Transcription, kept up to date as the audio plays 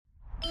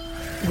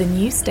The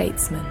New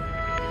Statesman.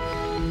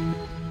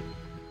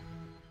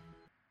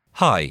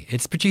 Hi,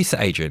 it's producer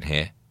Adrian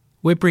here.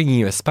 We're bringing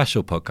you a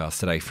special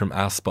podcast today from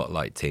our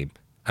Spotlight team,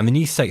 and the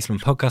New Statesman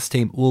podcast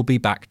team will be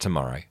back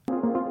tomorrow.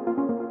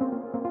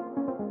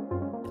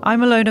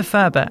 I'm Alona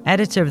Ferber,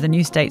 editor of the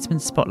New Statesman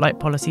Spotlight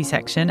Policy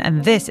section,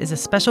 and this is a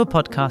special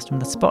podcast from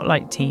the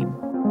Spotlight team.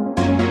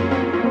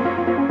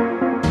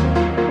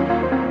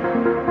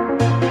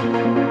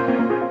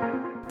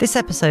 This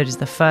episode is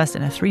the first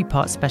in a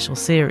three-part special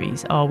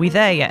series. Are we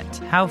there yet?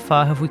 How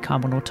far have we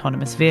come on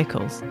autonomous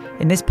vehicles?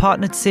 In this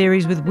partnered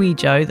series with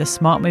Wejo, the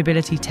smart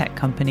mobility tech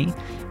company,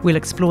 we'll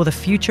explore the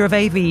future of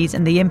AVs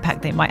and the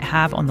impact they might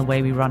have on the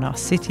way we run our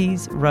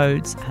cities,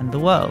 roads, and the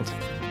world.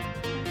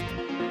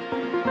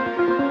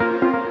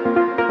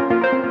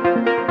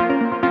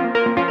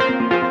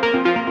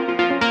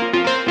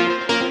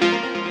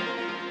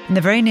 In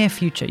the very near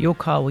future, your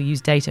car will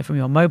use data from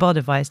your mobile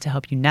device to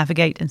help you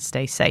navigate and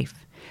stay safe.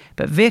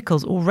 But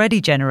vehicles already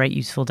generate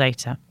useful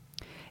data.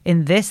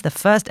 In this, the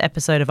first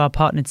episode of our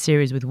partnered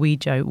series with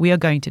Wejo, we are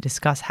going to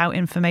discuss how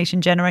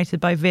information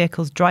generated by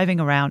vehicles driving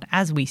around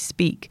as we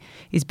speak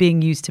is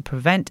being used to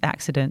prevent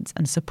accidents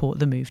and support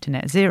the move to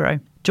net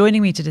zero.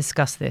 Joining me to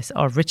discuss this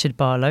are Richard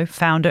Barlow,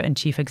 founder and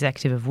chief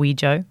executive of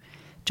Wejo,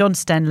 John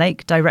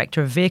Stenlake,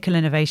 director of vehicle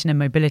innovation and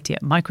mobility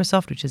at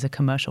Microsoft, which is a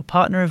commercial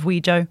partner of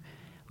Wejo.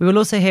 We will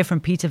also hear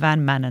from Peter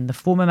Van Manen, the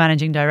former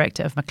managing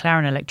director of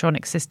McLaren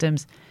Electronic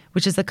Systems,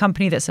 which is the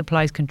company that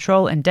supplies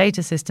control and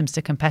data systems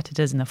to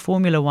competitors in the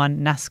Formula One,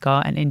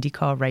 NASCAR and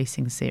IndyCar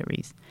racing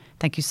series.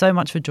 Thank you so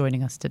much for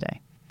joining us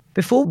today.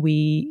 Before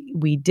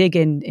we dig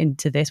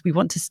into this, we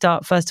want to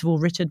start, first of all,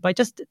 Richard, by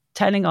just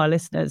telling our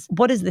listeners,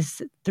 what is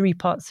this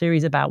three-part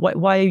series about?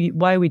 Why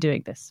are we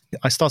doing this?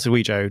 I started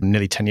Wejo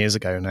nearly 10 years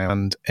ago now,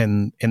 and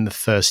in the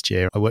first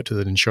year, I worked with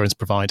an insurance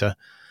provider.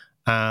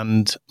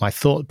 And my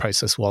thought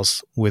process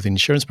was with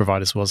insurance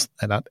providers was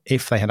that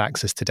if they had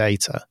access to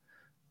data,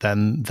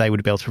 then they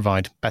would be able to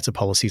provide better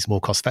policies,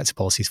 more cost-effective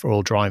policies for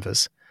all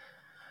drivers.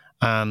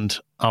 And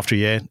after a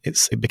year,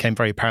 it became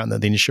very apparent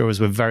that the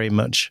insurers were very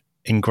much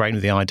ingrained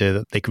with the idea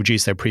that they could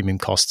reduce their premium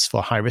costs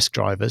for high-risk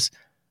drivers,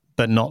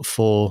 but not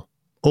for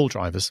all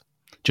drivers,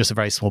 just a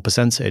very small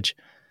percentage.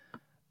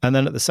 And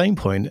then at the same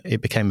point,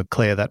 it became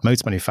clear that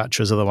motor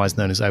manufacturers, otherwise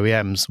known as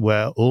OEMs,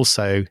 were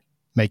also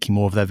making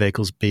more of their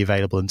vehicles be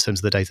available in terms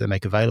of the data they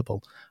make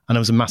available. And there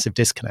was a massive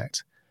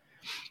disconnect.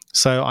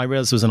 So I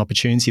realized there was an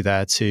opportunity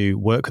there to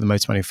work with the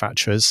motor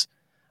manufacturers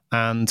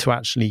and to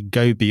actually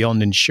go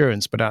beyond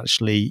insurance, but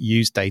actually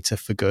use data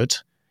for good,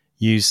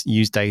 use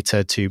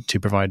data to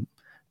provide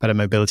better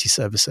mobility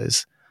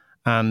services.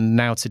 And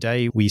now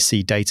today, we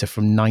see data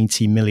from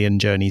 90 million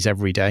journeys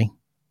every day.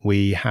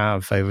 We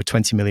have over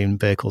 20 million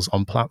vehicles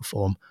on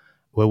platform.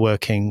 We're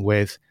working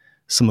with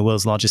some of the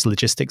world's largest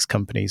logistics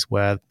companies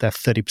where they're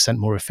 30%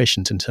 more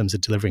efficient in terms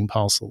of delivering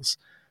parcels.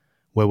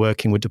 We're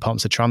working with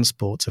departments of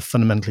transport to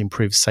fundamentally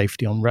improve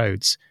safety on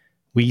roads.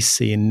 We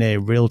see in near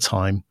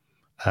real-time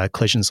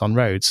collisions on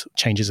roads,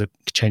 changes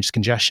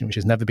congestion, which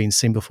has never been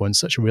seen before in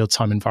such a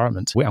real-time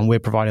environment. And we're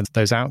providing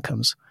those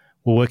outcomes.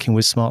 We're working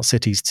with smart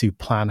cities to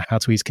plan how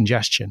to ease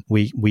congestion.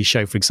 We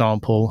show, for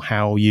example,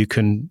 how you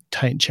can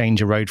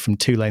change a road from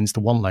 2 lanes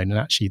to 1 lane, and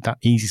actually that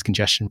eases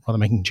congestion rather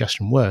than making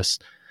congestion worse.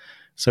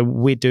 So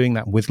we're doing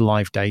that with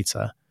live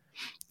data.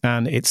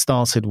 And it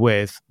started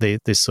with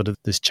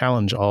this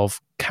challenge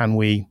of, can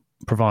we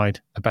provide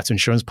a better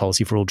insurance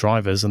policy for all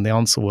drivers? And the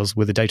answer was,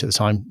 with the data at the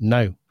time,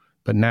 no.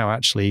 But now,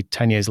 actually,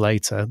 10 years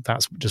later,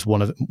 that's just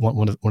one of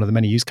the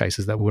many use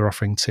cases that we're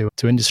offering to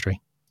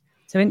industry.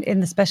 So in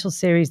the special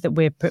series that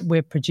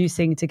we're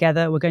producing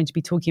together, we're going to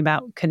be talking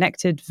about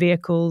connected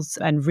vehicles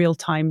and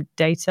real-time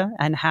data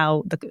and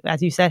how,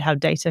 as you said, how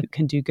data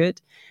can do good.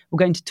 We're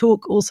going to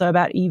talk also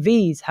about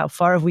EVs. How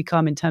far have we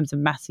come in terms of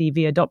mass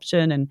EV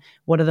adoption and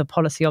what are the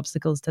policy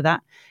obstacles to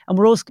that? And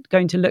we're also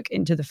going to look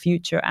into the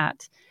future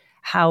at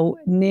how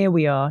near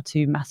we are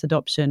to mass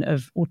adoption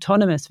of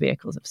autonomous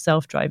vehicles, of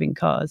self-driving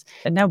cars.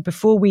 And now,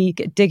 before we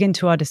dig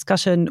into our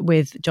discussion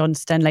with John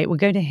Stenlake, we're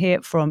going to hear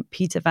from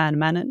Peter Van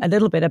Manen a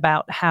little bit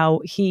about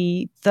how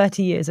he,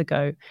 30 years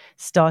ago,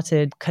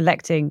 started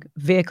collecting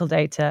vehicle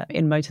data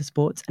in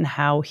motorsports and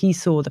how he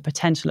saw the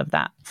potential of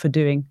that for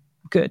doing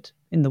good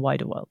in the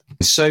wider world.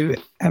 So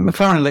at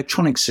McLaren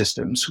Electronic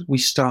Systems, we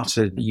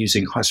started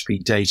using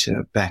high-speed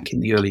data back in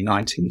the early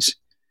 90s.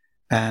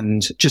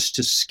 And just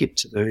to skip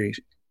to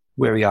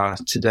where we are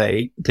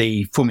today,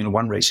 the Formula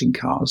One racing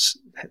cars,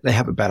 they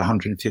have about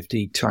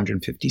 250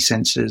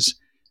 sensors.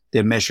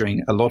 They're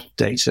measuring a lot of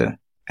data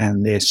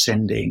and they're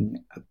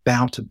sending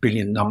about 1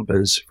 billion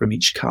numbers from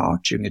each car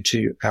during a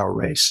 2-hour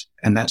race.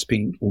 And that's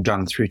been all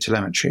done through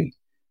telemetry.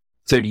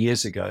 30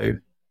 years ago,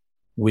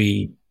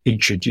 we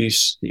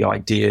introduced the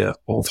idea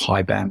of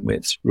high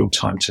bandwidth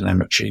real-time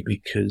telemetry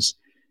because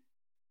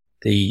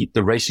the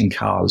racing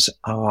cars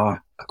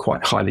are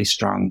quite highly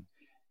strung.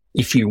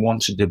 If you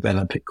want to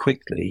develop it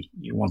quickly,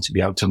 you want to be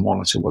able to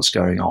monitor what's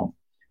going on.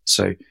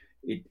 So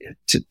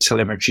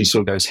telemetry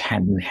sort of goes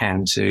hand in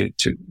hand to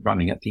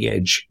running at the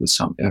edge with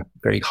a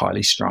very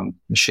highly strung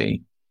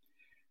machine.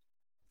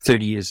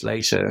 30 years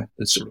later,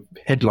 the sort of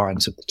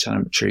headlines of the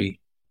telemetry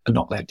are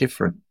not that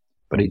different,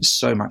 but it's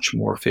so much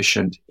more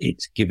efficient.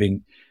 It's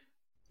giving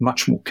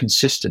much more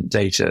consistent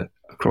data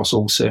across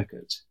all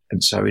circuits.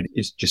 And so it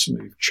is just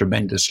moved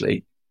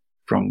tremendously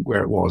from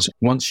where it was.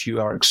 Once you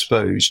are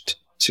exposed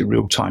to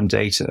real-time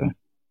data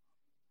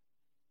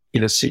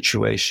in a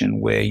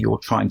situation where you're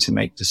trying to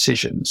make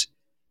decisions,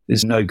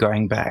 there's no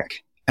going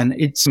back. And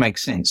it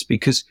makes sense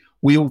because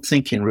we all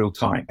think in real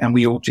time and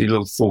we all do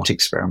little thought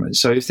experiments.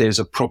 So if there's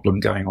a problem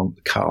going on with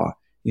the car,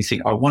 you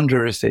think, I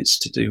wonder if it's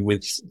to do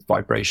with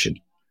vibration.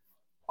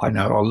 I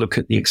know, I'll look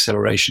at the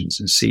accelerations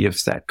and see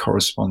if that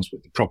corresponds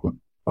with the problem.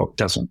 Oh, it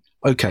doesn't.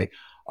 Okay.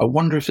 I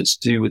wonder if it's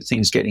to do with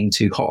things getting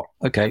too hot.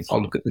 Okay.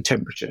 I'll look at the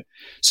temperature.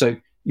 So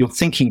your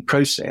thinking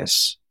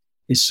process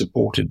is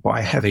supported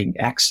by having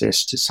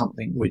access to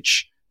something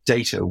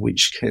data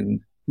which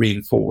can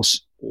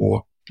reinforce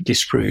or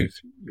disprove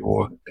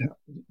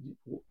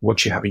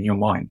what you have in your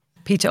mind.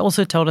 Peter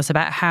also told us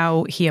about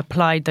how he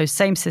applied those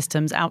same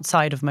systems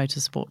outside of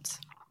motorsports.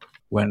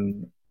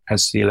 When,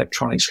 as the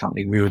electronics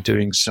company, we were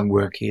doing some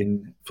work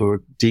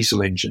for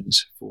diesel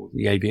engines for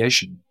the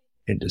aviation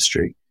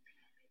industry.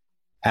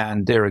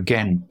 And there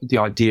again, the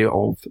idea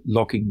of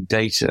logging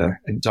data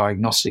and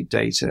diagnostic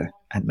data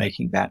and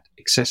making that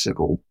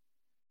accessible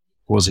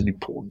was an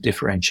important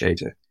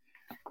differentiator.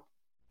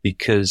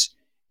 Because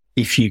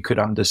if you could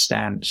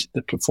understand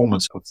the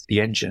performance of the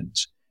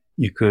engines,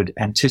 you could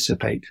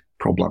anticipate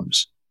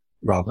problems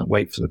rather than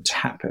wait for them to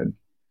happen,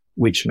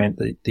 which meant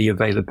that the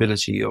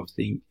availability of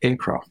the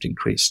aircraft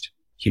increased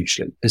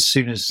hugely. As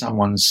soon as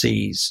someone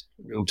sees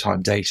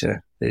real-time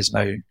data, there's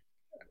no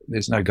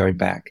going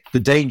back. The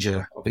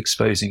danger of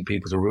exposing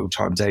people to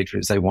real-time data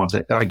is they want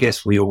it. I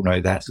guess we all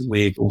know that.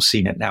 We've all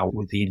seen it now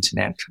with the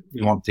internet.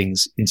 We want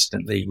things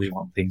instantly. We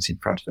want things in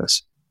front of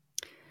us.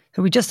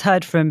 So we just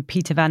heard from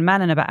Peter Van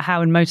Manen about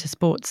how in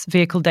motorsports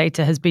vehicle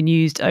data has been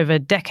used over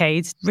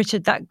decades.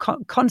 Richard, that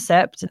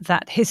concept,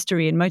 that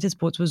history in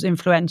motorsports was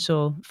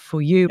influential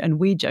for you and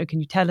Wejo. Can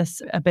you tell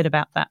us a bit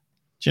about that?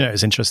 Do you know,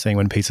 it's interesting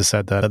when Peter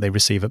said that they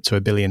receive up to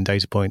 1 billion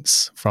data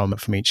points from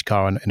each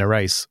car in a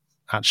race.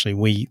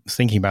 Actually,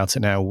 thinking about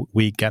it now,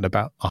 we get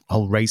about a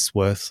whole race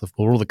worth of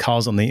all the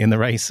cars in the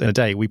race in a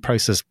day. We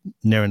process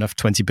near enough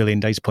 20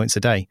 billion data points a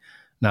day.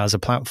 Now, as a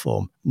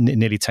platform,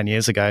 nearly 10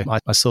 years ago,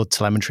 I saw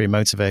telemetry in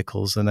motor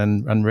vehicles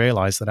and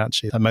realized that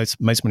actually most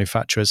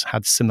manufacturers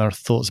had similar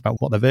thoughts about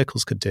what their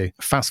vehicles could do.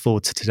 Fast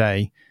forward to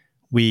today,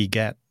 we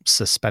get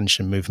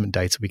suspension movement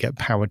data, we get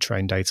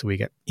powertrain data, we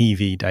get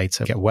EV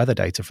data, we get weather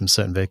data from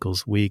certain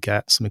vehicles, we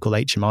get something called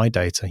HMI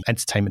data,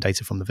 entertainment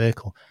data from the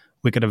vehicle.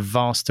 We get a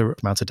vast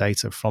amount of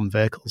data from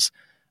vehicles.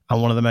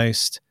 And one of the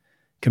most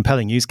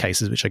compelling use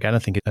cases, which again I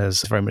think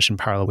is very much in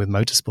parallel with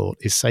motorsport,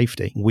 is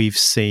safety. We've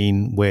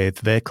seen with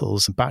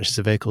vehicles and batches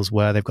of vehicles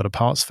where they've got a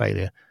parts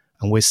failure,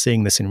 and we're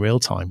seeing this in real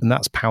time. And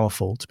that's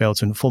powerful to be able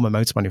to inform a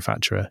motor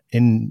manufacturer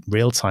in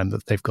real time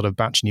that they've got a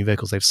batch of new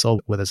vehicles they've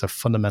sold where there's a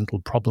fundamental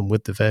problem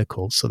with the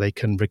vehicle, so they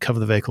can recover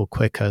the vehicle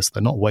quicker, so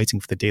they're not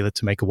waiting for the dealer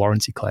to make a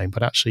warranty claim,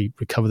 but actually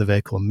recover the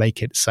vehicle and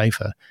make it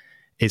safer,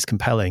 is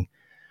compelling.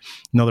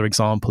 Another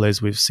example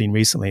is we've seen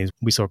recently,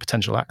 we saw a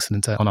potential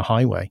accident on a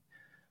highway.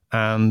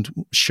 And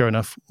sure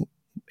enough,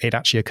 it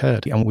actually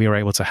occurred. And we were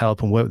able to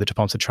help and work with the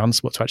Department of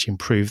Transport to actually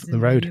improve the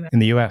road in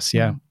the US.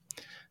 Yeah.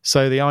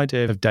 So the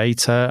idea of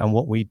data and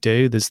what we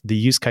do, the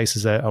use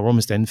cases are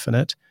almost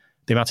infinite.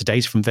 The amount of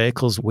data from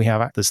vehicles we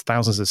have, there's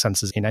thousands of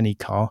sensors in any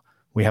car.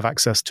 We have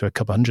access to a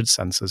couple hundred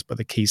sensors, but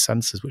the key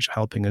sensors which are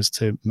helping us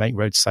to make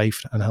roads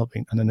safe and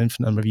an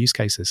infinite number of use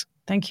cases.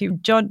 Thank you.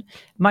 John,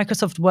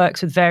 Microsoft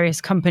works with various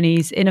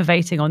companies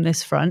innovating on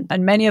this front,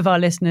 and many of our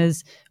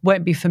listeners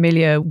won't be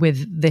familiar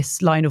with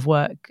this line of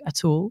work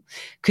at all.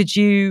 Could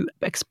you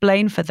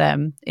explain for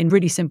them in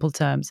really simple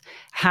terms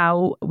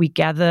how we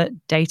gather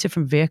data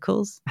from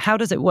vehicles? How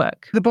does it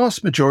work? The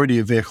vast majority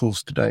of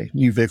vehicles today,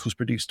 new vehicles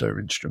produced, are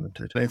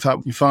instrumented. In fact,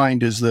 what you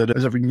find is that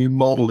as every new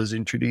model is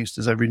introduced,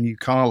 as every new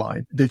car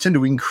line, they tend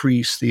to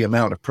increase the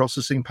amount of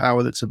processing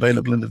power that's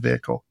available in the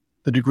vehicle,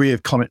 the degree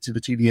of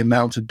connectivity, the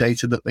amount of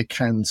data that they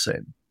can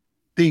send.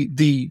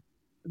 The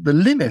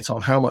limit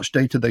on how much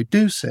data they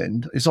do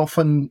send is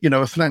often,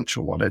 a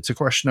financial one. It's a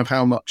question of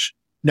how much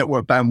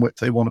network bandwidth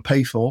they want to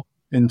pay for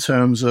in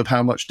terms of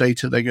how much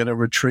data they're going to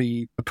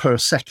retrieve per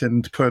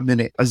second, per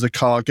minute as the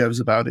car goes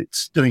about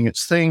doing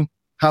its thing,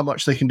 how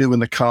much they can do when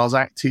the car's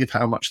active,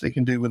 how much they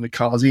can do when the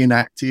car's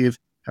inactive.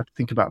 Have to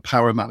think about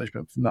power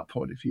management from that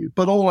point of view.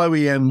 But all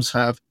OEMs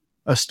have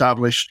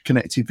established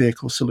connected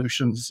vehicle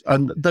solutions,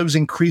 and those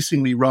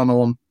increasingly run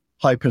on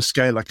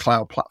hyperscaler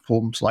cloud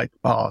platforms like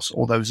ours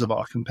or those of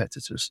our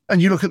competitors.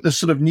 And you look at the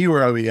sort of newer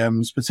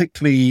OEMs,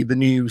 particularly the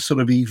new sort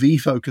of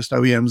EV-focused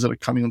OEMs that are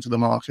coming onto the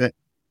market,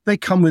 they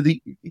come with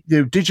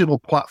digital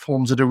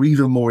platforms that are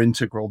even more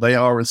integral. They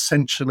are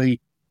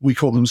essentially, we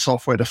call them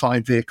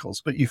software-defined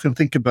vehicles, but you can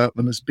think about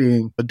them as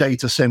being a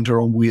data center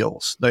on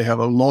wheels. They have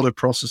a lot of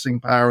processing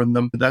power in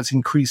them. That's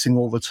increasing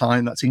all the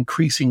time. That's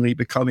increasingly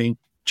becoming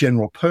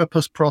general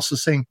purpose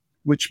processing.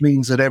 which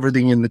means that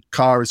everything in the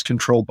car is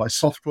controlled by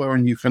software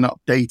and you can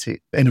update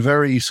it in a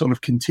very sort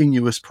of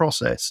continuous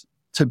process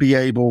to be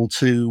able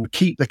to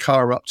keep the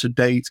car up to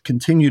date,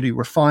 continually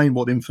refine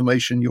what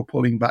information you're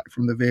pulling back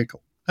from the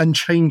vehicle, and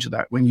change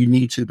that when you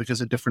need to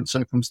because of different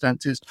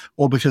circumstances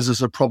or because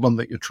there's a problem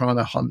that you're trying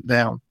to hunt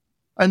down.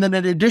 And then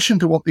in addition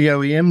to what the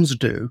OEMs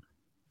do,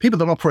 people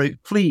that operate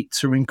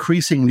fleets are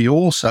increasingly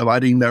also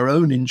adding their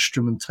own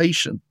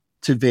instrumentation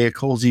to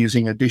vehicles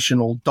using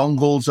additional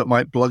dongles that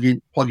might plug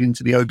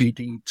into the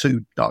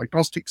OBD2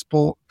 diagnostics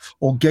port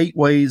or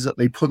gateways that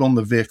they put on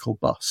the vehicle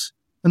bus.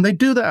 And they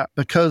do that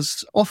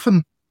because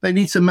often they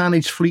need to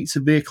manage fleets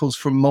of vehicles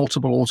from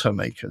multiple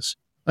automakers.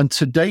 And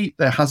to date,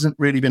 there hasn't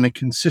really been a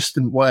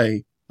consistent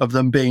way of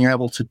them being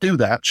able to do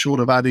that, short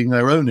of adding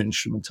their own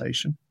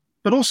instrumentation.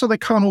 But also they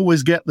can't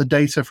always get the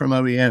data from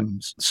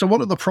OEMs. So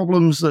one of the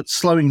problems that's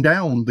slowing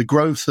down the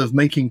growth of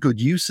making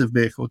good use of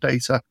vehicle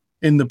data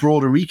in the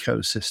broader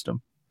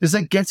ecosystem is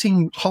that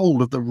getting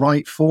hold of the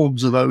right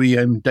forms of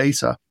OEM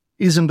data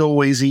isn't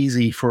always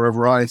easy for a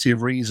variety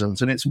of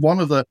reasons. And it's one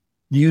of the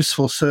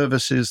useful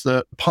services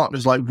that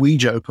partners like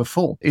Wejo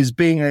perform, is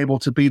being able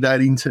to be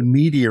that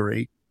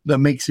intermediary that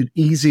makes it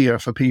easier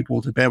for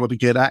people to be able to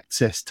get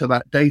access to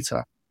that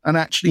data and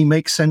actually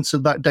make sense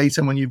of that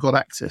data when you've got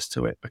access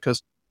to it.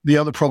 Because the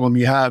other problem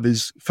you have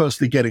is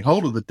firstly getting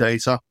hold of the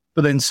data,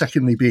 but then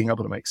secondly being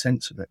able to make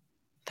sense of it.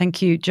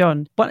 Thank you,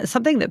 John.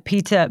 Something that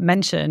Peter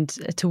mentioned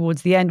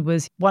towards the end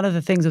was one of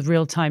the things with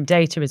real-time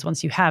data is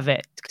once you have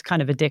it, it's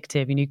kind of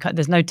addictive.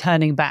 There's no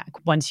turning back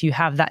once you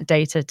have that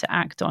data to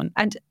act on.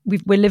 And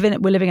we're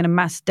living in a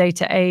mass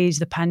data age.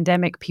 The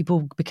pandemic,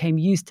 people became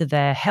used to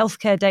their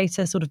healthcare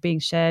data sort of being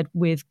shared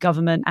with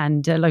government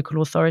and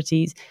local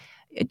authorities.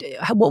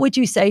 What would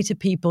you say to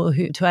people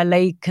to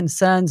allay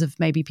concerns of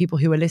maybe people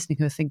who are listening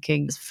who are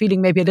thinking,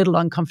 feeling maybe a little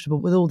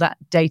uncomfortable with all that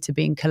data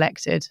being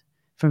collected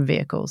from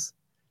vehicles?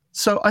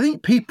 So I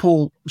think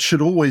people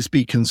should always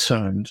be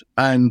concerned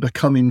and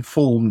become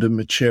informed and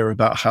mature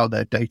about how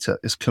their data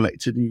is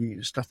collected and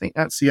used. I think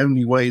that's the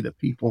only way that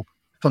people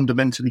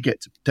fundamentally get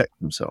to protect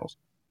themselves.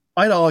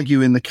 I'd argue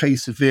in the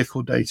case of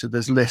vehicle data,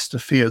 there's less to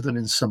fear than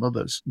in some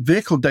others.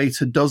 Vehicle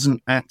data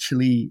doesn't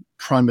actually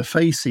prima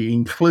facie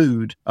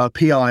include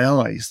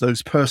PIIs,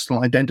 those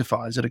personal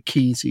identifiers that are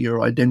key to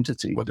your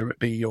identity, whether it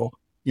be your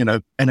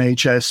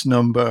NHS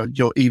number,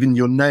 even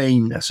your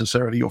name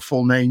necessarily, your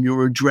full name,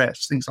 your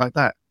address, things like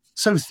that.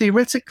 So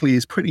theoretically,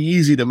 it's pretty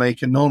easy to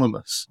make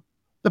anonymous.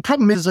 The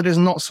problem is that it's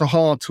not so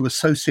hard to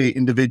associate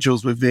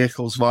individuals with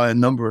vehicles via a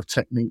number of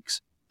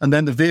techniques. And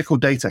then the vehicle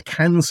data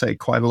can say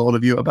quite a lot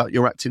of you about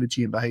your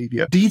activity and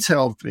behavior.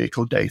 Detailed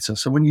vehicle data.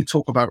 So when you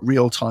talk about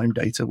real-time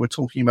data, we're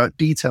talking about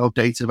detailed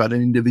data about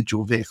an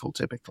individual vehicle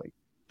typically.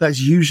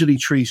 That's usually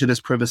treated as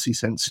privacy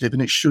sensitive,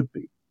 and it should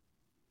be.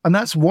 And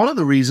that's one of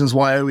the reasons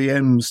why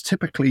OEMs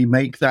typically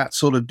make that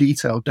sort of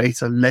detailed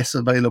data less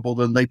available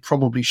than they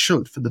probably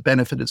should for the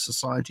benefit of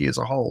society as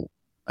a whole.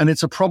 And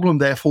it's a problem,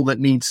 therefore, that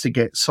needs to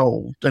get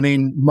solved. And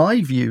in my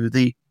view,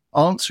 the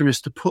answer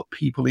is to put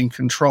people in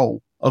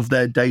control of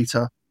their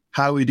data,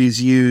 how it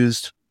is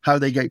used, how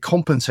they get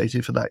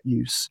compensated for that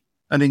use.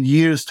 And in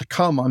years to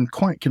come, I'm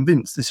quite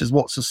convinced this is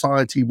what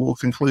society will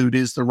conclude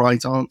is the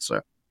right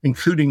answer,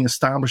 including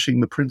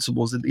establishing the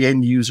principles that the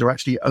end user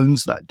actually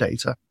owns that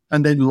data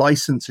and then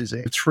licenses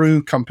it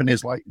through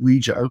companies like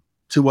Wejo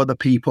to other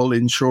people,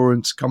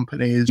 insurance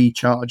companies,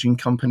 e-charging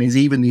companies,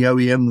 even the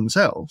OEM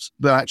themselves,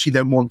 that actually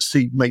then wants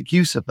to make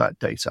use of that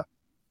data.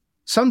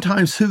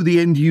 Sometimes who the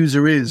end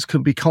user is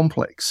can be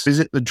complex. Is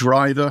it the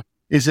driver?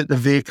 Is it the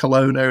vehicle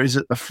owner? Is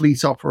it the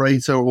fleet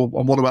operator? Or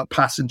what about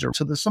passenger?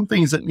 So there's some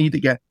things that need to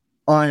get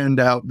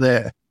ironed out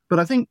there. But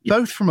I think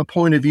both from a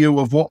point of view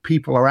of what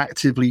people are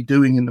actively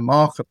doing in the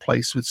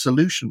marketplace with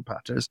solution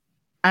patterns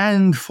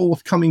and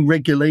forthcoming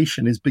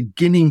regulation is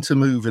beginning to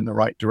move in the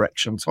right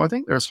direction. So I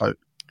think there's hope.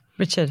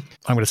 Richard.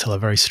 I'm going to tell a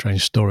very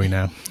strange story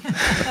now.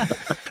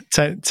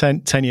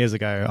 10 years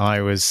ago,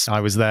 I was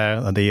there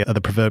at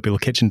the proverbial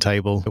kitchen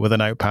table with a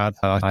notepad.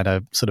 I had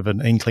a sort of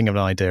an inkling of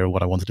an idea of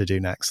what I wanted to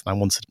do next. I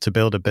wanted to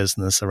build a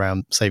business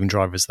around saving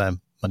drivers their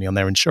money on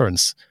their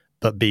insurance,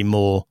 but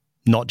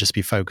not just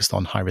be focused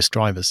on high-risk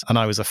drivers. And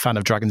I was a fan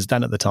of Dragon's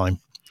Den at the time.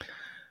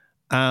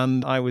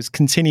 And I was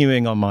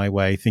continuing on my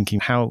way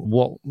thinking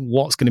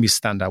what's going to be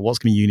standout, what's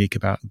going to be unique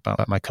about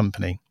my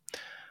company,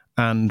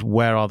 and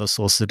where are the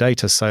sources of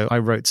data. So I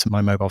wrote to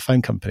my mobile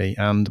phone company,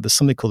 and there's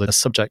something called a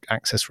subject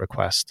access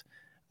request,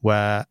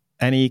 where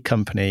any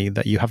company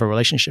that you have a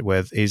relationship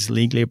with is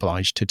legally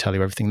obliged to tell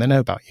you everything they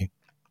know about you.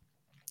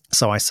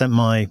 So I sent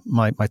my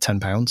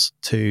 £10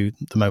 to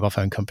the mobile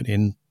phone company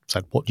and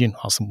said,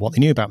 asked them what they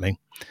knew about me.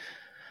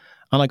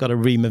 And I got a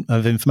ream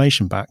of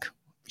information back,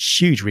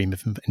 huge ream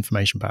of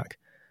information back.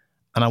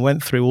 And I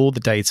went through all the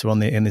data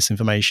in this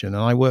information,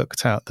 and I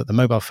worked out that the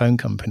mobile phone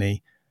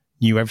company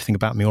knew everything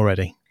about me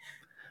already.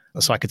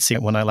 So I could see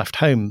when I left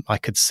home, I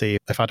could see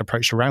if I'd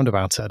approached a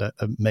roundabout at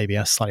maybe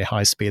a slightly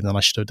higher speed than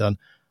I should have done,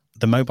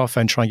 the mobile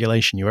phone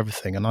triangulation, your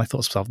everything. And I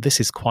thought to myself, this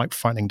is quite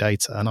frightening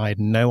data. And I had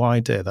no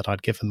idea that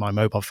I'd given my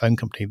mobile phone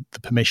company the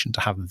permission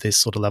to have this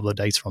sort of level of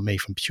data on me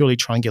from purely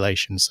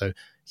triangulation. So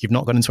you've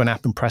not gone into an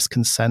app and pressed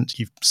consent.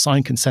 You've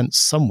signed consent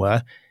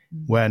somewhere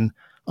when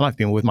I've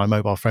been with my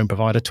mobile phone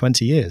provider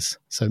 20 years.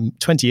 So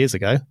 20 years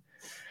ago.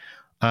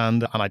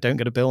 And I don't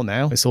get a bill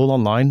now. It's all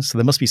online. So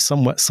there must be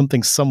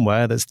something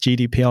somewhere that's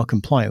GDPR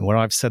compliant where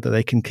I've said that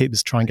they can keep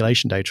this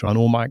triangulation data on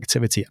all my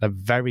activity at a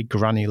very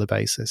granular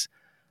basis.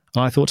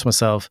 And I thought to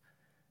myself,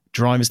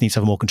 drivers need to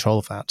have more control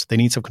of that. They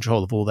need to have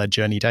control of all their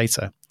journey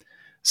data.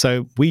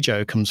 So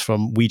Wejo comes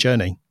from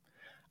WeJourney.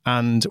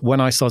 And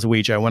when I started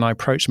Wejo, when I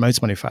approach motor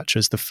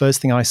manufacturers, the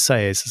first thing I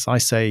say is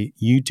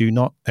you do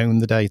not own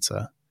the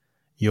data.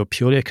 You're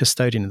purely a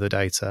custodian of the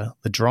data.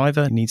 The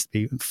driver needs to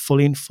be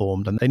fully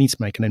informed and they need to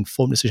make an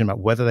informed decision about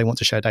whether they want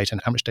to share data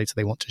and how much data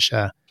they want to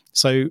share.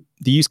 So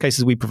the use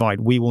cases we provide,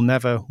 we will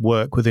never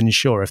work with an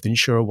insurer if the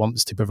insurer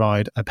wants to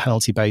provide a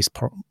penalty-based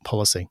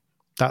policy.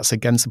 That's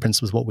against the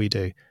principles of what we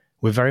do.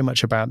 We're very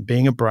much about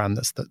being a brand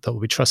that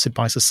will be trusted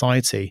by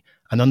society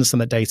and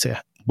understand that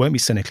data won't be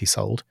cynically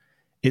sold.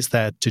 It's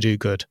there to do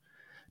good.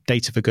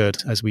 Data for good,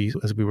 as we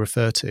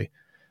refer to.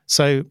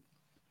 So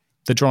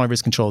the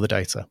drivers control the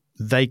data.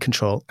 They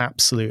control,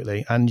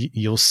 absolutely. And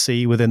you'll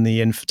see within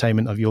the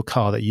infotainment of your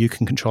car that you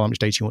can control how much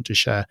data you want to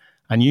share.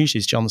 And usually,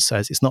 as John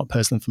says, it's not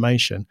personal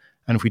information.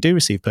 And if we do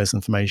receive personal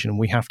information,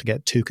 we have to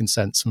get 2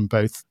 consents from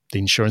both the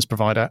insurance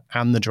provider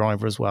and the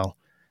driver as well.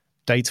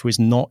 Data is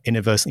not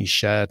inadvertently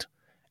shared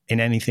in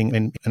anything,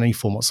 in any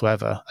form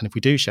whatsoever. And if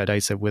we do share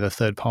data with a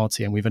third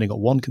party and we've only got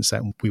 1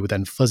 consent, we would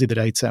then fuzzy the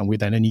data and we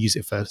then only use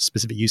it for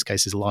specific use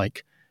cases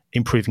like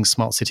improving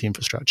smart city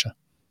infrastructure.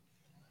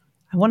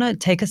 I want to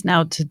take us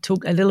now to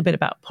talk a little bit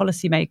about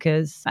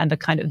policymakers and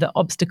the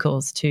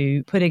obstacles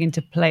to putting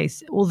into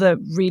place all the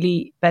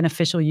really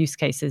beneficial use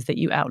cases that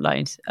you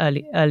outlined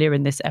earlier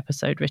in this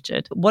episode,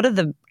 Richard. What are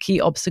the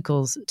key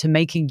obstacles to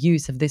making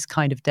use of this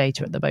kind of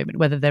data at the moment,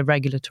 whether they're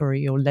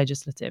regulatory or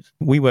legislative?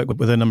 We work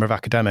with a number of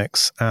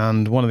academics,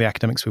 and one of the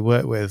academics we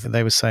work with,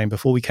 they were saying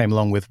before we came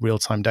along with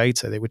real-time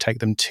data, it would take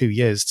them 2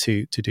 years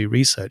to do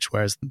research,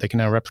 whereas they can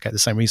now replicate the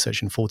same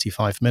research in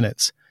 45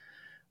 minutes.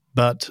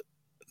 But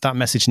that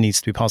message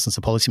needs to be passed on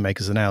to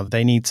policymakers now.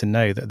 They need to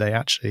know that they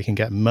actually can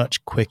get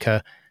much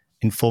quicker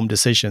informed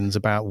decisions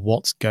about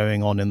what's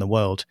going on in the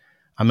world.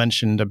 I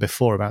mentioned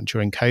before about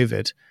during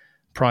COVID.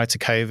 Prior to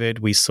COVID,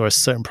 we saw a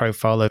certain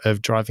profile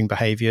of driving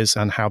behaviors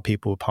and how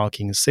people were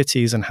parking in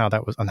cities and how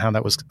that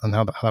was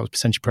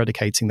potentially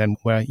predicating then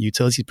where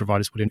utility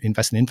providers would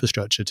invest in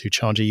infrastructure to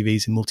charge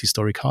EVs in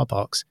multi-story car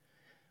parks.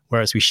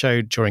 Whereas we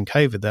showed during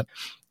COVID that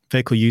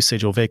vehicle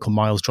usage or vehicle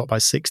miles dropped by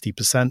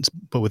 60%,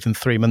 but within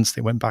 3 months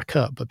they went back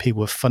up. But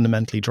people were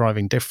fundamentally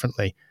driving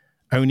differently.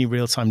 Only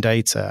real-time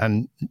data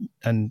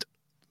and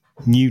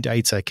new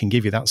data can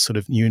give you that sort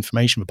of new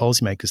information for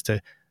policymakers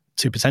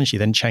to potentially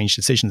then change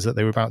decisions that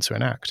they were about to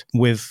enact.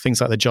 With things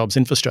like the Jobs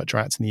Infrastructure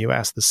Act in the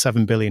US, there's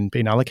 $7 billion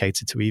being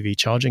allocated to EV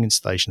charging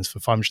installations for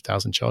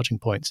 500,000 charging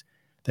points.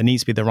 There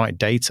needs to be the right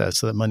data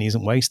so that money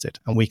isn't wasted.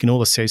 And we can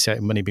all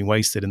associate money being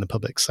wasted in the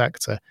public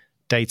sector.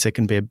 Data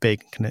can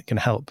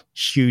help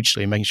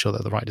hugely in making sure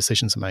that the right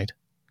decisions are made.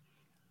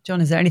 John,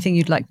 is there anything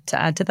you'd like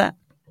to add to that?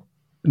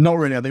 Not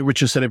really. I think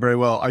Richard said it very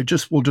well.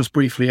 Will just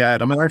briefly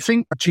add. I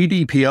think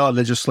GDPR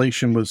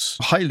legislation was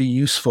highly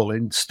useful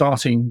in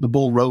starting the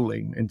ball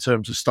rolling in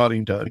terms of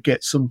starting to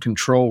get some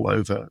control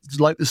over.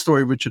 It's like the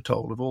story Richard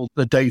told of all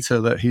the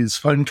data that his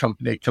phone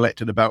company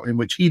collected about him,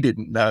 which he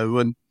didn't know.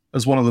 And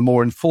as one of the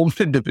more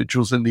informed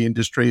individuals in the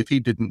industry, if he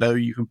didn't know,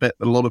 you can bet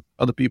that a lot of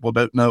other people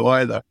don't know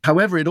either.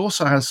 However, it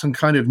also has some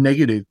kind of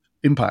negative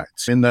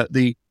impacts in that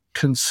the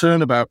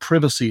concern about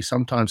privacy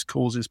sometimes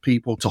causes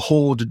people to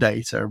hoard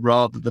data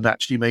rather than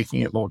actually making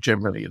it more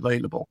generally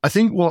available. I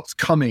think what's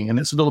coming, and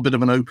it's a little bit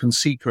of an open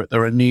secret,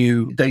 there are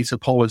new data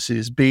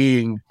policies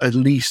being at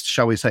least,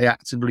 shall we say,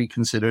 actively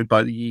considered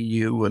by the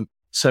EU and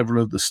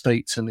several of the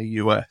states in the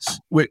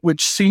US,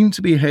 which seem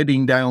to be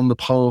heading down the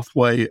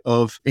pathway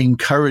of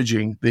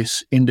encouraging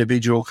this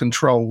individual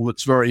control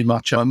that's very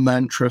much a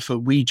mantra for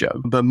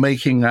Wejo, but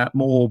making that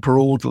more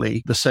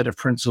broadly the set of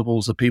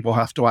principles that people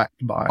have to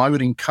act by. I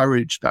would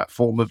encourage that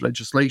form of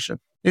legislation.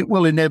 It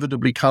will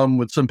inevitably come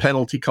with some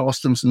penalty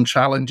costs and some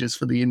challenges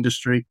for the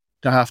industry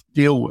to have to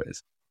deal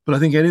with. But I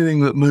think anything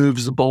that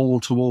moves the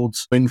ball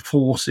towards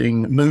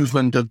enforcing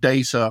movement of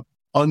data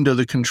under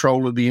the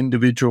control of the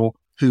individual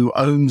who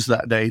owns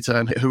that data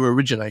and who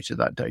originated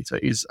that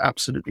data is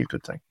absolutely a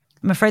good thing.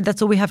 I'm afraid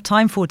that's all we have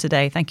time for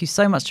today. Thank you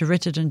so much to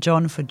Richard and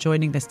John for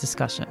joining this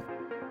discussion.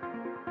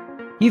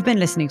 You've been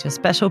listening to a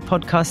special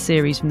podcast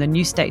series from the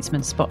New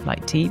Statesman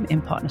Spotlight team in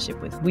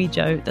partnership with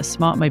Wejo, the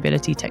smart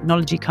mobility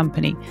technology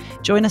company.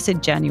 Join us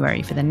in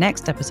January for the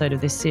next episode of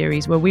this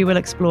series, where we will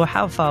explore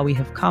how far we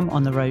have come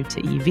on the road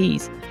to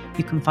EVs.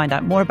 You can find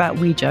out more about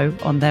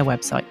Wejo on their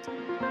website.